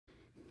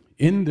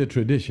In the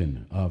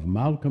tradition of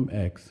Malcolm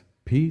X,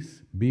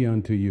 peace be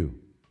unto you.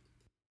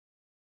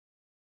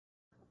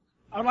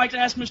 I would like to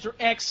ask Mr.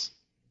 X,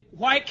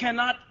 why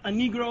cannot a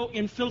Negro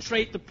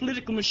infiltrate the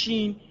political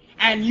machine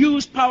and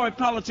use power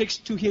politics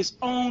to his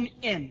own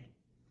end?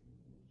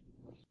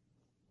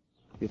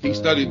 If he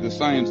studied the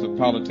science of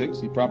politics,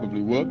 he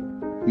probably would.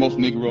 Most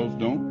Negroes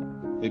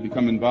don't. They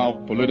become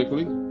involved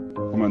politically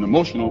from an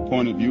emotional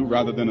point of view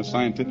rather than a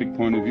scientific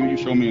point of view. You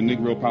show me a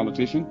Negro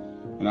politician,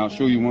 and I'll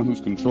show you one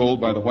who's controlled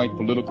by the white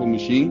political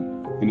machine.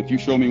 And if you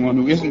show me one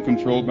who isn't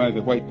controlled by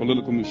the white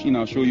political machine,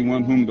 I'll show you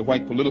one whom the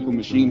white political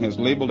machine has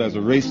labeled as a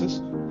racist,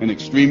 an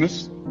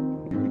extremist.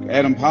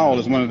 Adam Powell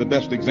is one of the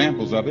best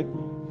examples of it.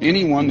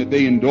 Anyone that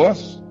they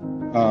endorse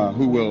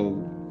who will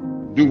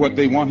do what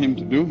they want him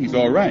to do, he's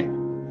all right.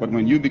 But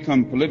when you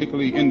become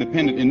politically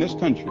independent in this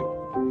country,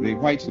 the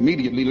whites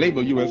immediately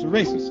label you as a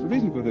racist. The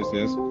reason for this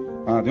is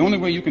the only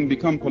way you can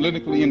become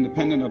politically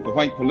independent of the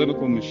white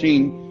political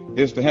machine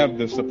is to have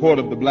the support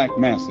of the black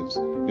masses.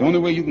 The only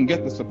way you can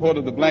get the support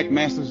of the black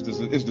masses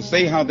is to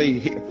say how they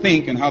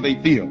think and how they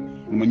feel.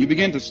 And when you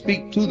begin to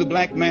speak to the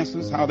black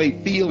masses how they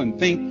feel and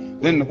think,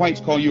 then the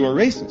whites call you a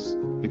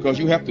racist, because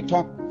you have to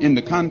talk in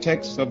the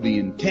context of the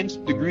intense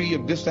degree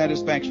of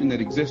dissatisfaction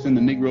that exists in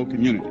the Negro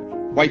community.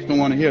 Whites don't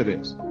want to hear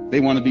this. They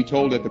want to be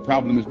told that the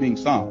problem is being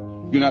solved.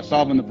 You're not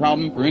solving the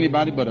problem for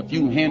anybody but a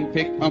few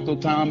hand-picked Uncle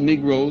Tom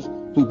Negroes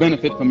who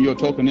benefit from your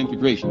token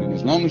integration. And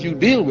as long as you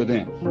deal with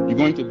them, you're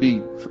going to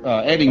be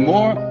adding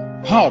more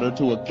powder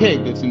to a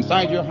keg that's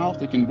inside your house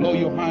that can blow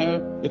you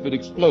higher if it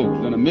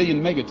explodes than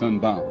 1,000,000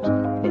 megaton bombs.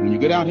 But when you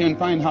get out here and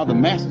find how the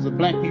masses of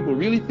black people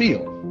really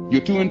feel,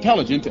 you're too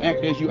intelligent to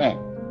act as you act.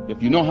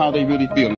 If you know how they really feel.